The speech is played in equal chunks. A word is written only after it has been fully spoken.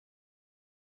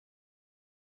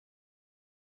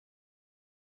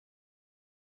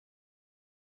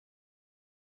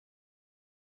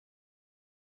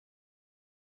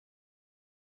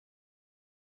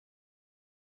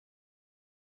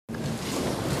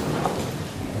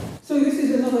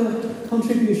other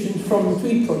contributions from the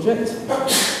Tweed project,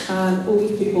 and all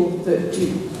these people that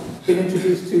you've been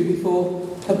introduced to before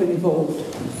have been involved.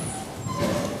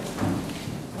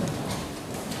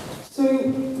 So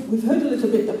we've heard a little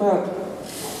bit about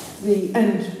the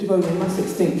end Devonian mass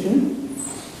extinction.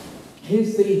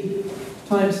 Here's the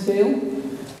time scale.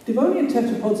 Devonian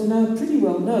tetrapods are now pretty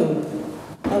well known.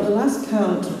 At the last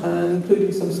count,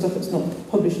 including some stuff that's not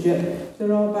published yet,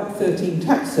 there are about 13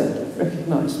 taxa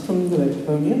recognised from the late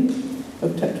Devonian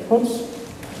of tetrapods.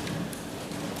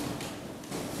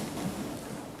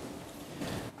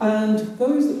 And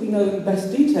those that we know in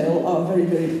best detail are very,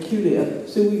 very peculiar.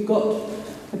 So we've got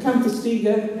a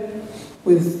Acanthostega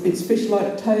with its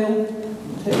fish-like tail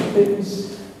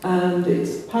fins, and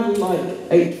its paddle-like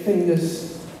 8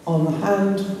 fingers on the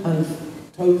hand and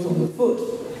toes on the foot.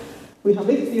 We have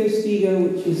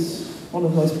Ichthyostega, which is one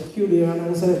of the most peculiar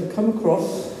animals I've ever come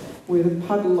across, with a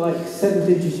paddle-like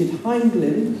 7-digit hind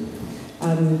limb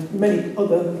and many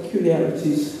other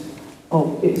peculiarities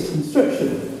of its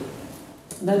construction.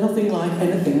 They're nothing like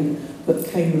anything that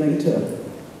came later.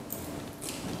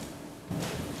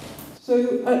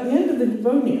 So at the end of the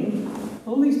Devonian,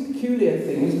 all these peculiar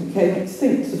things became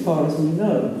extinct so far as we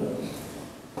know.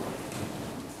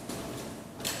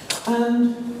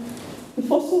 And the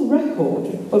fossil record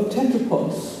of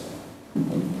tetrapods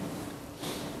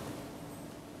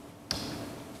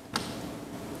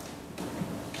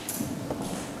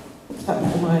what's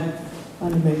happened to my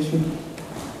animation?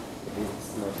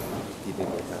 It's not giving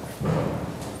it up.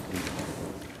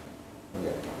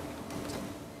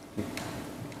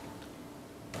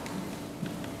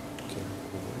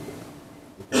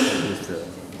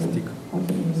 Stick.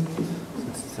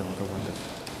 It's the other one that.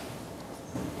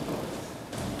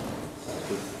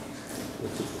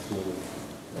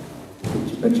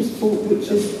 Which is full, which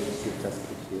is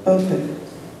okay.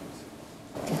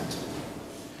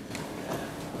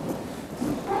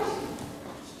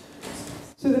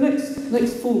 So the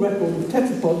next full record of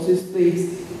tetrapods is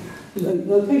the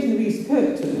location of East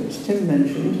Kirkton, which Tim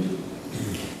mentioned,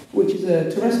 which is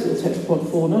a terrestrial tetrapod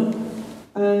fauna,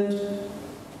 and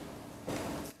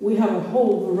we have a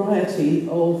whole variety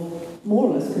of more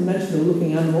or less conventional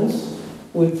looking animals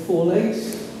with 4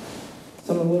 legs.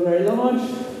 Some of them are very large,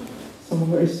 some are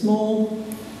very small,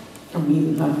 and we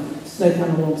even have snake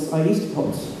analogues,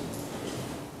 Iestepods.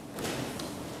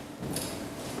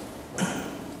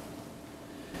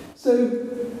 So,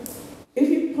 if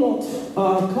you plot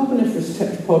our Carboniferous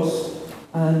tetrapods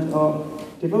and our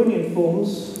Devonian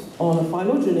forms on a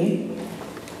phylogeny,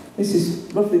 this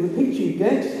is roughly the picture you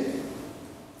get.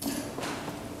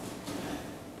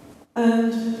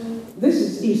 And this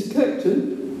is East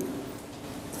Kirkton.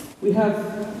 We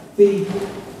have the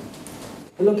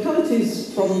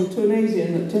localities from the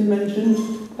Tournasian that Tim mentioned,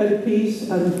 Pedipes,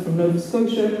 and from Nova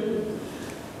Scotia.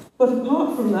 But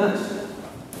apart from that,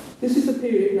 this is a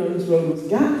period known as Roman's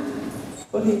Gap,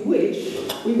 but in which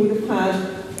we would have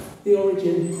had the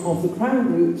origin of the crown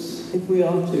groups if we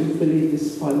are to believe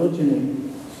this phylogeny.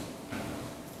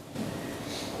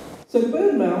 So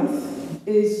birdmouth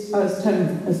is, as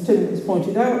Tim has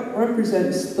pointed out,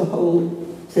 represents the whole,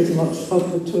 pretty much,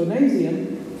 of the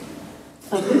Tournasian.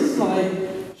 And this slide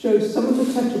shows some of the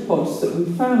tetrapods that we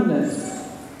found there.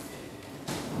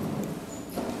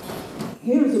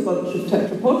 Here is a bunch of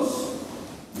tetrapods.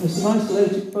 There's some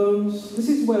isolated bones. This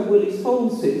is where Willie's Hole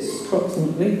sits,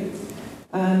 approximately.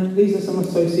 And these are some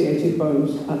associated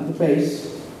bones at the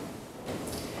base.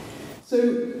 So,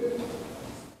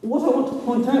 what I want to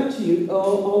point out to you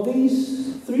are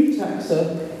these 3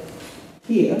 taxa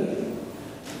here: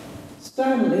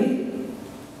 Stanley,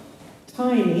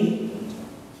 Tiny,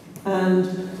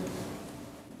 and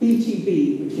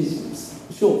BTB, which is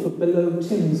short for below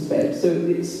Tim's bed, so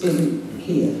it's in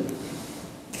here.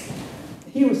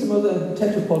 Here are some other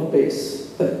tetrapod bits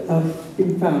that have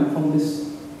been found from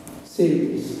this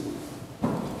series.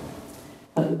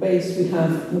 At the base we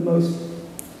have the most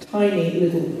tiny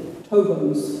little toe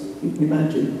bones you can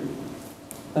imagine,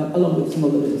 along with some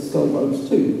other little skull bones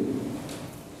too.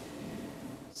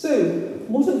 So,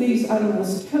 what are these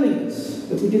animals telling us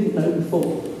that we didn't know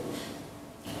before?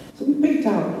 So we picked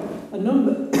out a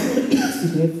number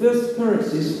of first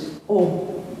occurrences of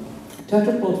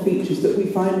tetrapod features that we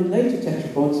find in later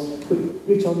tetrapods,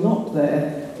 which are not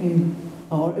there in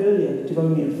our earlier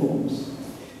Devonian forms.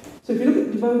 So if you look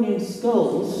at Devonian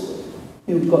skulls,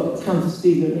 here we've got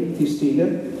Acanthostega and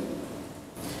Ichthyostega.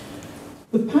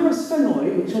 The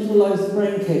parasphenoid, which underlies the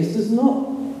brain case, does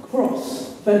not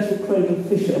cross ventral cranial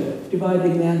fissure,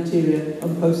 dividing the anterior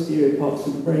and posterior parts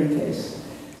of the brain case.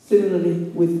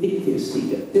 Similarly with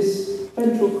Ichthyostiga, this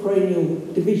ventral cranial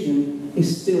division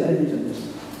is still evident.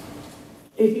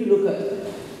 If you look at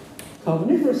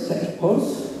Carboniferous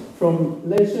tetrapods from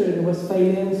later in the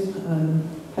Westphalian and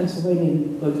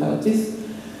Pennsylvanian localities,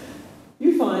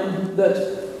 you find that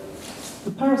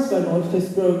the parasphenoid has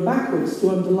grown backwards to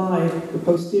underlie the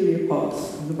posterior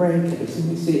parts of the brain case, and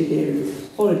we see it here in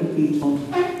Polydopeton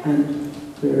and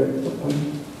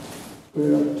Queerupton.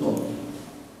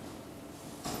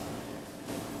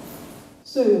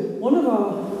 So, one of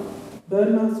our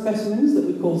bird mouth specimens that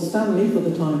we call Stanley for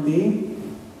the time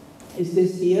being is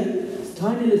this here. It's a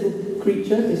tiny little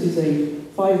creature. This is a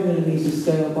 5mm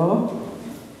scale bar.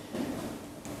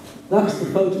 That's the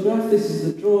photograph. This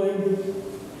is the drawing.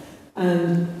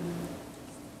 And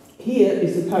here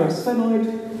is the parasphenoid,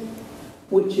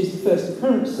 which is the first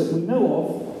occurrence that we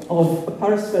know of a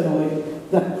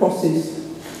parasphenoid that crosses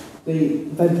the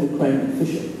ventral cranial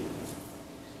fissure.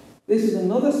 This is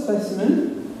another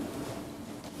specimen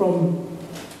from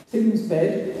Tim's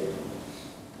bed.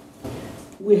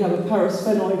 We have a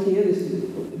parasphenoid here.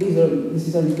 This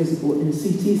is only visible in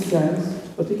CT scans,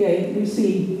 but again, we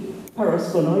see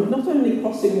parasphenoid not only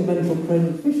crossing the ventral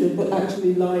cranial fissure, but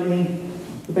actually lining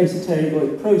the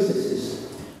basopterygoid processes.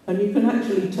 And you can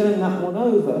actually turn that one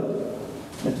over,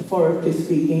 metaphorically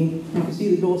speaking. You can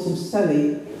see the dorsum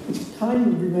celli, which kind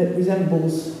of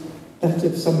resembles that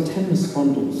of some tennis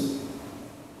spondles.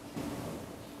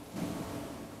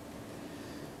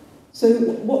 So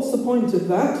what's the point of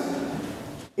that?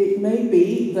 It may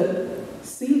be that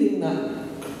sealing that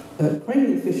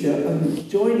cranial fissure and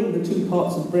joining the two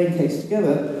parts of the brain case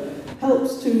together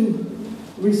helps to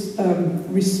resist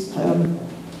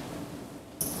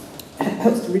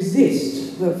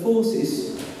the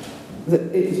forces that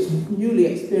it is newly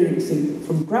experiencing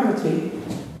from gravity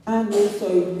and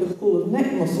also the pull of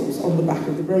neck muscles on the back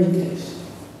of the brain case.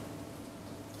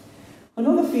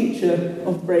 Another feature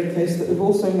of the brain case that we've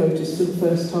also noticed for the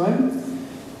first time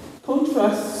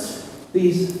contrasts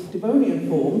these Devonian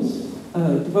forms,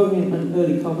 Devonian and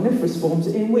early Carboniferous forms,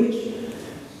 in which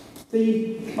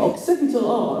the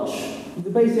occipital arch, the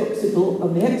basioccipital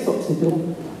and the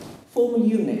exoccipital, form a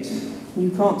unit. You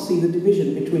can't see the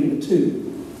division between the two.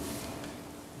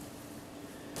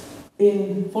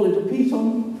 In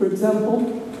Polydopeton, for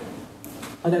example,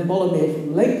 an embolomere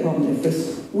from late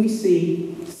Carboniferous, we see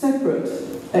separate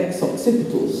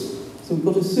exoccipitals. So we've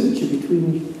got a suture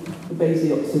between the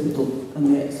basioccipital and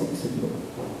the exoccipital.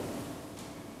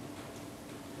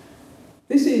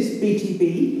 This is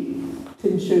BTB.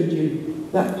 Tim showed you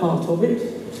that part of it.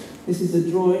 This is a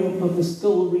drawing of the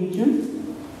skull region.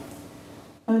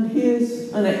 And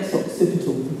here's an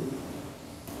exoccipital,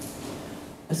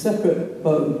 a separate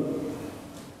bone.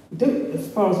 We don't, as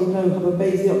far as we know, have a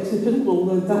basioccipital,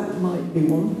 although that might be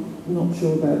one. I'm not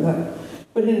sure about that.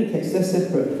 But in any case, they're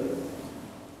separate.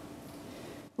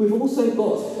 We've also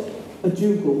got a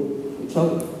jugal, which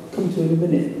I'll come to in a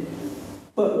minute.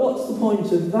 But what's the point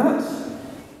of that?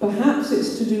 Perhaps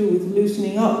it's to do with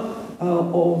loosening up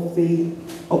of the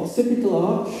occipital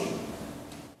arch.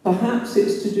 Perhaps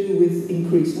it's to do with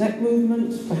increased neck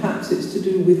movement. Perhaps it's to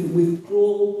do with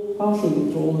withdrawal, partial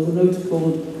withdrawal of the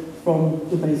notochord from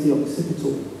the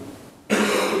basioccipital.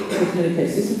 In any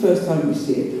case, this is the first time we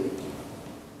see it.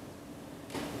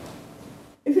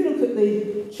 If you look at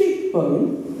the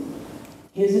cheekbone,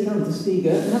 here's a Acanthostiga.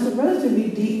 It has a relatively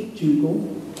deep jugal,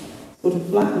 sort of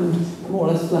flattened, more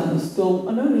or less flattened skull,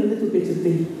 and only a little bit of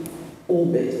the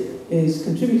orbit is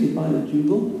contributed by the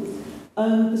jugal.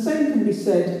 The same can be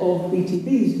said of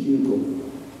BTB's jugal.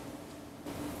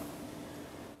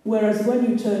 Whereas when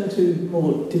you turn to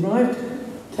more derived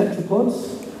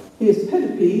tetrapods, here's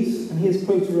Pedipes and here's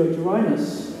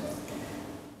Proterodorinus,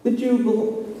 the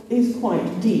jugal is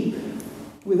quite deep,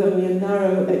 with only a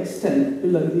narrow extent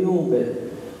below the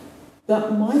orbit.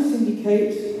 That might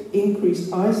indicate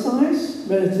increased eye size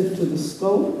relative to the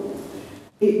skull.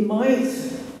 It might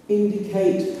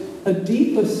indicate a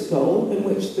deeper skull in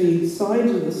which the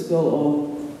sides of the skull are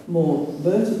more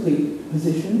vertically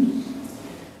positioned.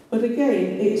 But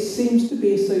again, it seems to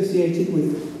be associated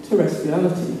with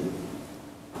terrestriality.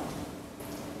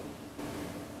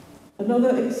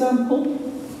 Another example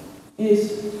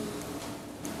is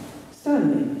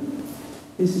Stanley.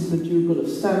 This is the jugal of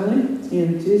Stanley. Here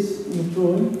it is in the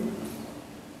drawing.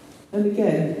 And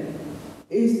again,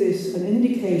 is this an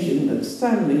indication that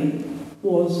Stanley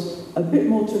was a bit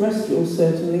more terrestrial,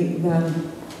 certainly,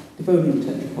 than Devonian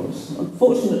tetrapods?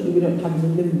 Unfortunately, we don't have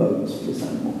any limb bones for this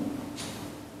animal.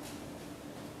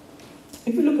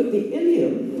 If we look at the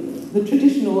ilium, the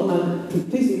traditional and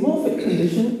plesiomorphic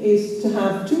condition is to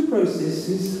have two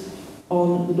processes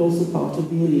on the dorsal part of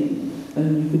the ilium.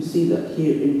 And you can see that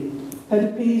here in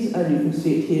pedipes, and you can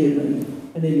see it here in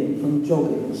an ilium from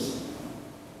joggings.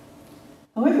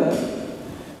 However,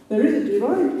 there is a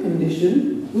derived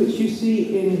condition which you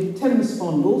see in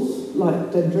temnospondylus,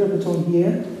 like Dendrobaton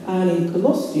here, and in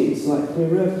colostids, like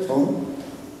Clearerbaton.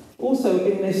 Also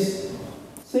in this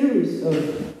series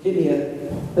of ilia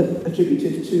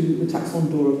attributed to the taxon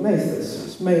Dorognathus,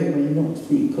 which may or may not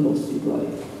be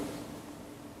colostid-like.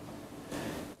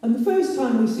 And the first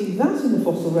time we see that in the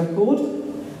fossil record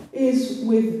is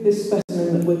with this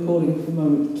specimen that we're calling for the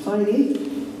moment Tiny,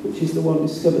 which is the one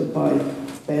discovered by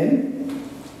Ben.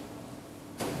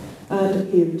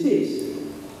 And here it is.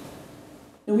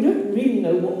 Now, we don't really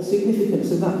know what the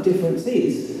significance of that difference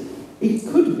is.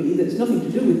 It could be that it's nothing to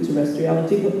do with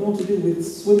terrestriality, but more to do with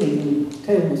swimming and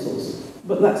tail muscles.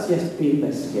 But that's yet to be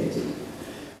investigated.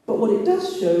 But what it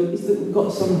does show is that we've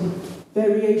got some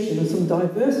variation and some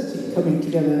diversity coming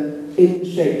together in the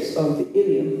shapes of the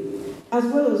ilium, as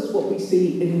well as what we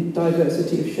see in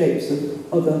diversity of shapes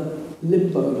of other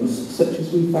limb bones, such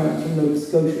as we found from Nova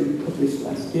Scotia published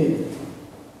last year.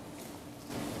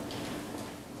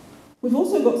 We've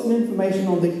also got some information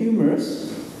on the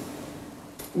humerus.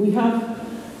 We have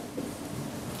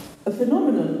a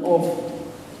phenomenon of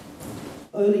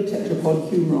early tetrapod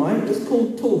humeri that's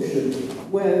called torsion,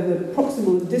 where the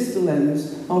proximal and distal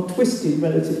ends are twisted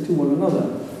relative to one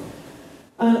another.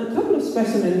 And a couple of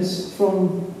specimens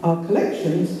from our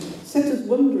collections set us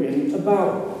wondering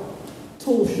about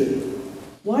torsion.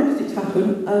 Why does it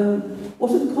happen, and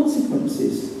what are the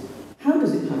consequences? How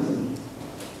does it happen?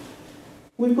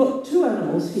 We've got two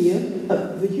animals here,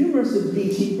 the humerus of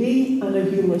BTB and a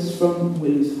humerus from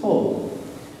Willie's Hole.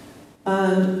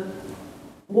 And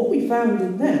what we found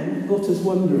in them got us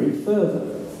wondering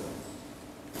further.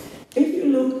 If you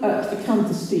look at the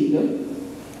Acanthostega,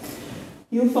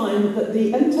 you'll find that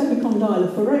the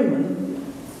entepicondyle foramen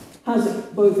has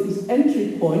both its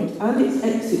entry point and its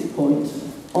exit point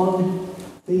on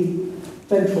the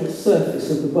ventral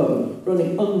surface of the bone,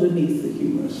 running underneath the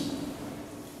humerus.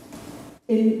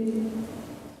 In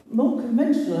more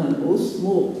conventional animals,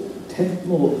 more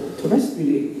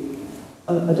terrestrially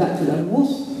adapted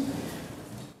animals,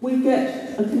 we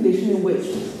get a condition in which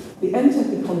the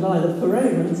entepicondyle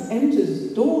foramen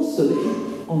enters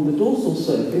dorsally on the dorsal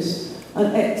surface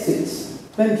and exits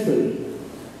ventrally.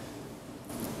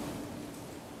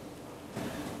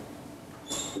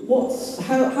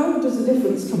 How does the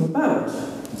difference come about?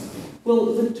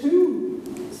 Well, the two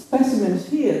specimens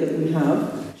here that we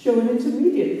have show an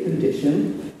intermediate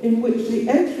condition in which the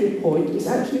entry point is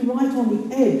actually right on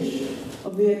the edge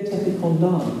of the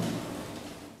entepicondyle.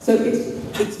 So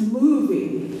it's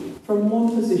moving from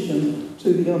one position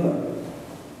to the other.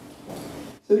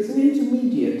 So it's an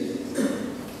intermediate.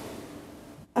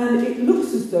 And it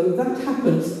looks as though that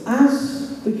happens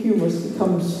as the humerus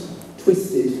becomes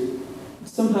twisted. It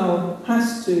somehow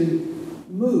has to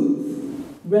move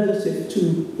relative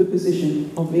to the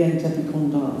position of the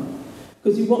entepicondyle.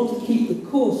 Because you want to keep the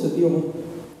course of your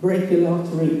brachial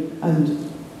artery and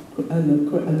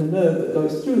the nerve that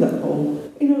goes through that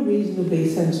hole in a reasonably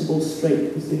sensible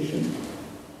straight position.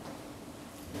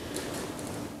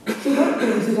 So that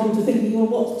brings us on to thinking, well,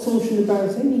 what's torsion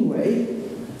about anyway?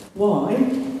 Why?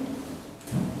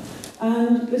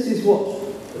 And this is what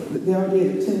the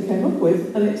idea that Tim came up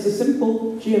with, and it's a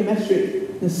simple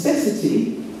geometric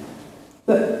necessity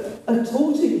that a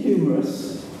torted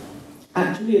humerus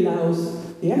actually allows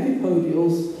the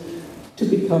epipodials to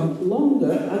become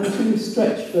longer and to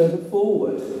stretch further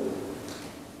forward.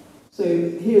 So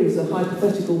here is a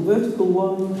hypothetical vertical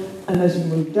one, and as you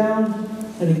move down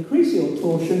and increase your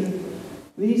torsion,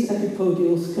 these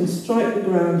epipodials can strike the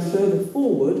ground further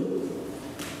forward,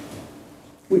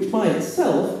 which by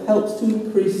itself helps to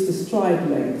increase the stride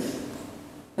length.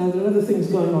 Now, there are other things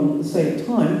going on at the same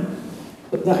time,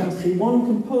 but that must be one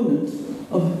component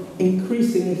of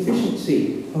increasing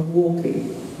efficiency of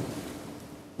walking.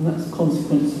 And that's a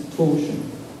consequence of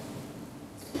torsion.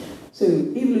 So,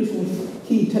 evolution of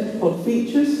key tetrapod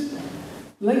features.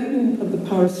 Lengthening of the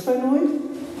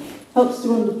parasphenoid helps to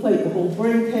underplate the whole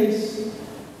brain case,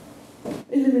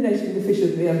 eliminating the fissure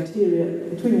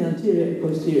between the anterior and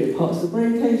posterior parts of the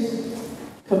brain case,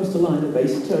 comes to line the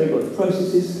base of pterygoid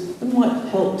processes, and might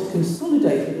help to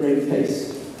consolidate the brain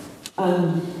case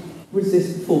and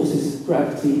resist the forces of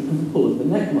gravity and pull of the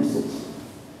neck muscles.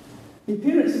 The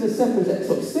appearance of a separate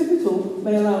exoccipital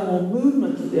may allow more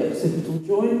movement of the occipital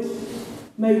joint,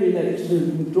 may relate to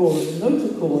the withdrawal of the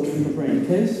notochord from the brain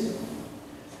case,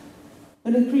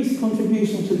 An increased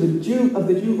contribution to of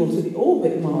the jugal to the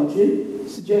orbit margin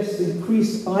suggests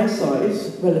increased eye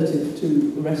size relative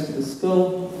to the rest of the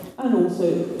skull, and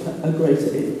also a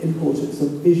greater importance of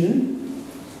vision,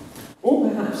 or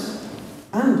perhaps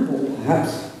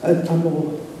a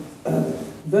more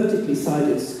vertically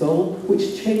sided skull,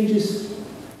 which changes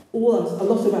a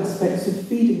lot of aspects of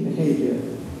feeding behaviour.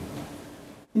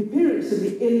 The appearance of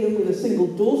the ilium with a single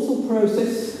dorsal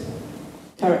process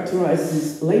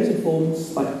characterises later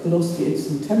forms like glostioids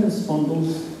and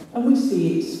temnospondyls, and we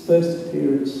see its first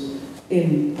appearance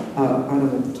in our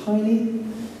animal tiny.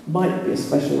 Might be a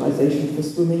specialisation for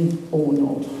swimming or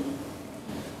not.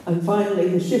 And finally,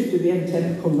 the shift of the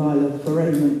antecondylar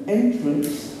foramen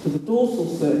entrance to the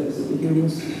dorsal surface of the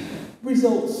humerus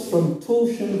results from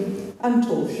torsion, and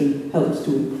torsion helps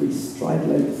to increase stride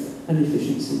length and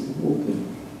efficiency of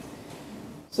walking.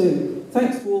 So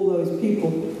thanks to all those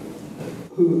people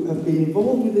who have been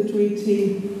involved with the TWEED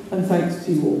team, and thanks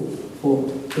to you all for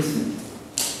listening.